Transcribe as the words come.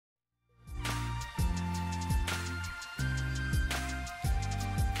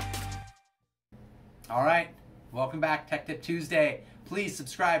All right, welcome back, Tech Tip Tuesday. Please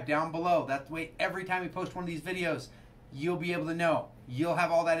subscribe down below. That way, every time we post one of these videos, you'll be able to know. You'll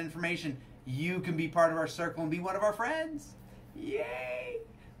have all that information. You can be part of our circle and be one of our friends. Yay!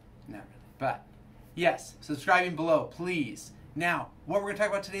 Not really, but yes, subscribing below, please. Now, what we're going to talk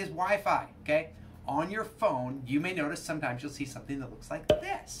about today is Wi-Fi, okay? On your phone, you may notice sometimes you'll see something that looks like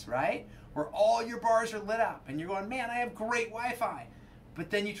this, right? Where all your bars are lit up and you're going, man, I have great Wi-Fi. But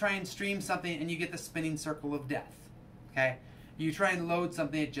then you try and stream something and you get the spinning circle of death, okay? You try and load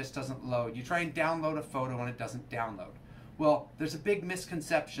something, it just doesn't load. You try and download a photo and it doesn't download. Well, there's a big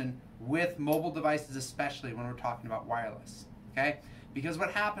misconception with mobile devices, especially when we're talking about wireless, okay? Because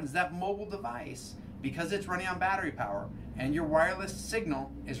what happens, that mobile device, because it's running on battery power and your wireless signal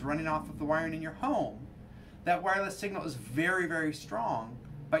is running off of the wiring in your home, that wireless signal is very, very strong,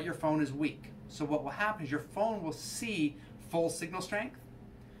 but your phone is weak. So what will happen is your phone will see full signal strength,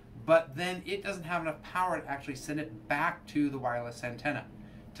 but then it doesn't have enough power to actually send it back to the wireless antenna.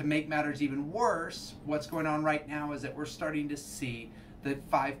 To make matters even worse, what's going on right now is that we're starting to see the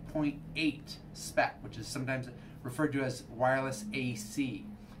 5.8 spec, which is sometimes referred to as wireless AC.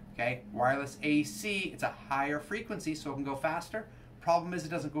 Okay, wireless AC, it's a higher frequency, so it can go faster. Problem is it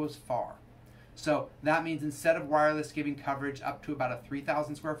doesn't go as far. So that means instead of wireless giving coverage up to about a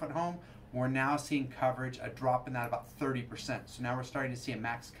 3,000 square foot home, we're now seeing coverage, a drop in that about 30%. So now we're starting to see a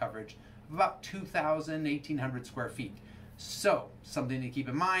max coverage of about 2,000, 1,800 square feet. So something to keep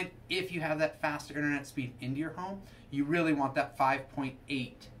in mind, if you have that faster internet speed into your home, you really want that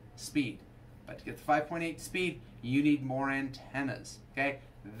 5.8 speed. But to get the 5.8 speed, you need more antennas, okay?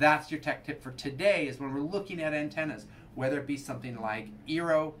 That's your tech tip for today, is when we're looking at antennas, whether it be something like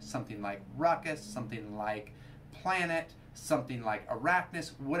Eero, something like Ruckus, something like Planet, something like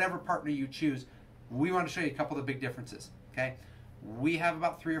Ruckus, whatever partner you choose, we want to show you a couple of the big differences, okay? We have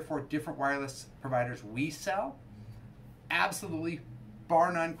about 3 or 4 different wireless providers we sell. Absolutely,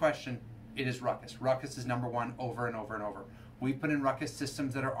 bar none question, it is Ruckus. Ruckus is #1 over and over and over. We put in Ruckus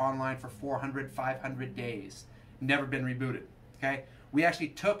systems that are online for 400, 500 days. Never been rebooted, okay? We actually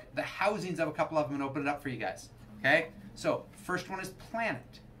took the housings of a couple of them and opened it up for you guys, okay? So, first one is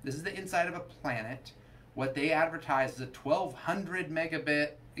Planet. This is the inside of a Planet. What they advertise is a 1,200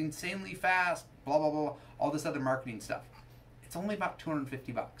 megabit, insanely fast, blah, blah, blah, all this other marketing stuff. It's only about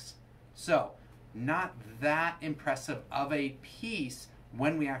 250 bucks. So, not that impressive of a piece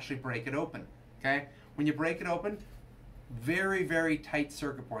when we actually break it open, okay? When you break it open, very, very tight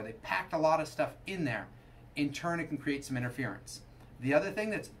circuit board. They packed a lot of stuff in there. In turn, it can create some interference. The other thing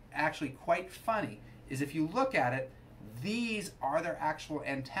that's actually quite funny is if you look at it, these are their actual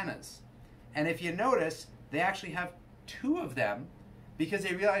antennas. And if you notice, they actually have 2 of them because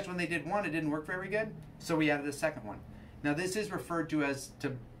they realized when they did one, it didn't work very good. So we added a second one. Now this is referred to as,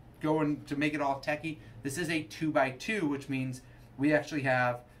 to make it all techie, this is a 2x2, which means we actually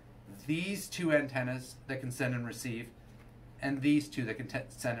have these 2 antennas that can send and receive, and these 2 that can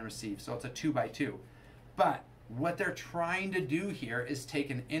send and receive. So it's a 2x2. But what they're trying to do here is take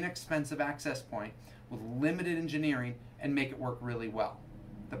an inexpensive access point with limited engineering and make it work really well.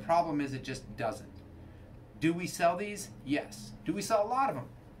 The problem is it just doesn't. Do we sell these? Yes. Do we sell a lot of them?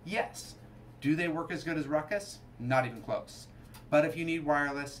 Yes. Do they work as good as Ruckus? Not even close. But if you need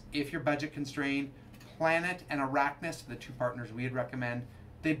wireless, if you're budget constrained, Planet and Ruckus, the 2 partners we'd recommend,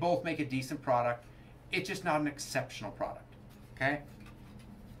 they both make a decent product. It's just not an exceptional product, okay?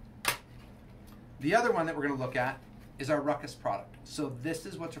 The other one that we're going to look at is our Ruckus product. So this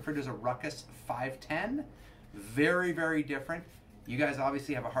is what's referred to as a Ruckus 510. Very, very different. You guys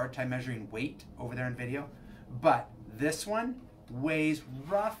obviously have a hard time measuring weight over there in video, but this one weighs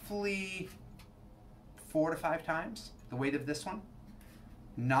roughly 4 to 5 times the weight of this one.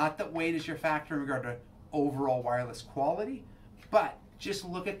 Not that weight is your factor in regard to overall wireless quality, but just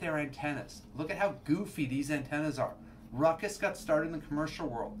look at their antennas. Look at how goofy these antennas are. Ruckus got started in the commercial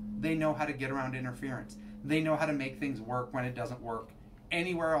world. They know how to get around interference. They know how to make things work when it doesn't work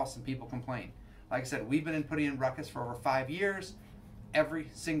anywhere else and people complain. Like I said, we've been putting in Ruckus for over 5 years. Every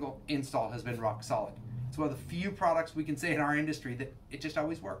single install has been rock solid. It's one of the few products we can say in our industry that it just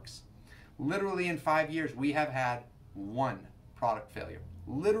always works. Literally in 5 years, we have had 1 product failure.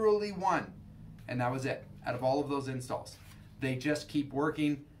 Literally 1. And that was it, out of all of those installs. They just keep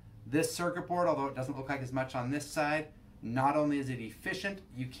working. This circuit board, although it doesn't look like as much on this side, not only is it efficient,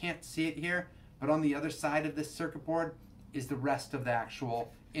 you can't see it here, but on the other side of this circuit board is the rest of the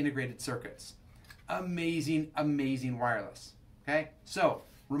actual integrated circuits. Amazing, amazing wireless. Okay, so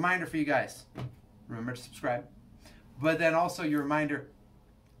reminder for you guys, remember to subscribe. But then also your reminder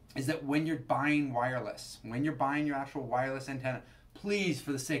is that when you're buying wireless, when you're buying your actual wireless antenna, please,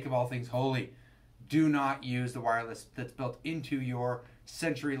 for the sake of all things holy, Do not use the wireless that's built into your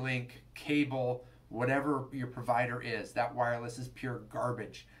CenturyLink cable, whatever your provider is. That wireless is pure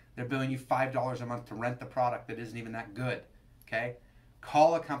garbage. They're billing you $5 a month to rent the product that isn't even that good. Okay?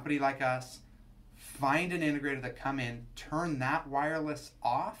 Call a company like us, find an integrator that come in, turn that wireless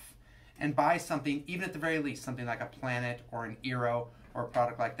off, and buy something, even at the very least, something like a Planet or an Eero or a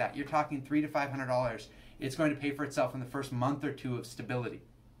product like that. You're talking $300 to $500. It's going to pay for itself in the first month or two of stability.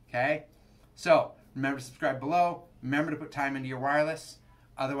 Okay? So, remember to subscribe below. Remember to put time into your wireless.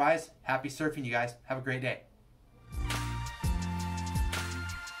 Otherwise, happy surfing, you guys. Have a great day.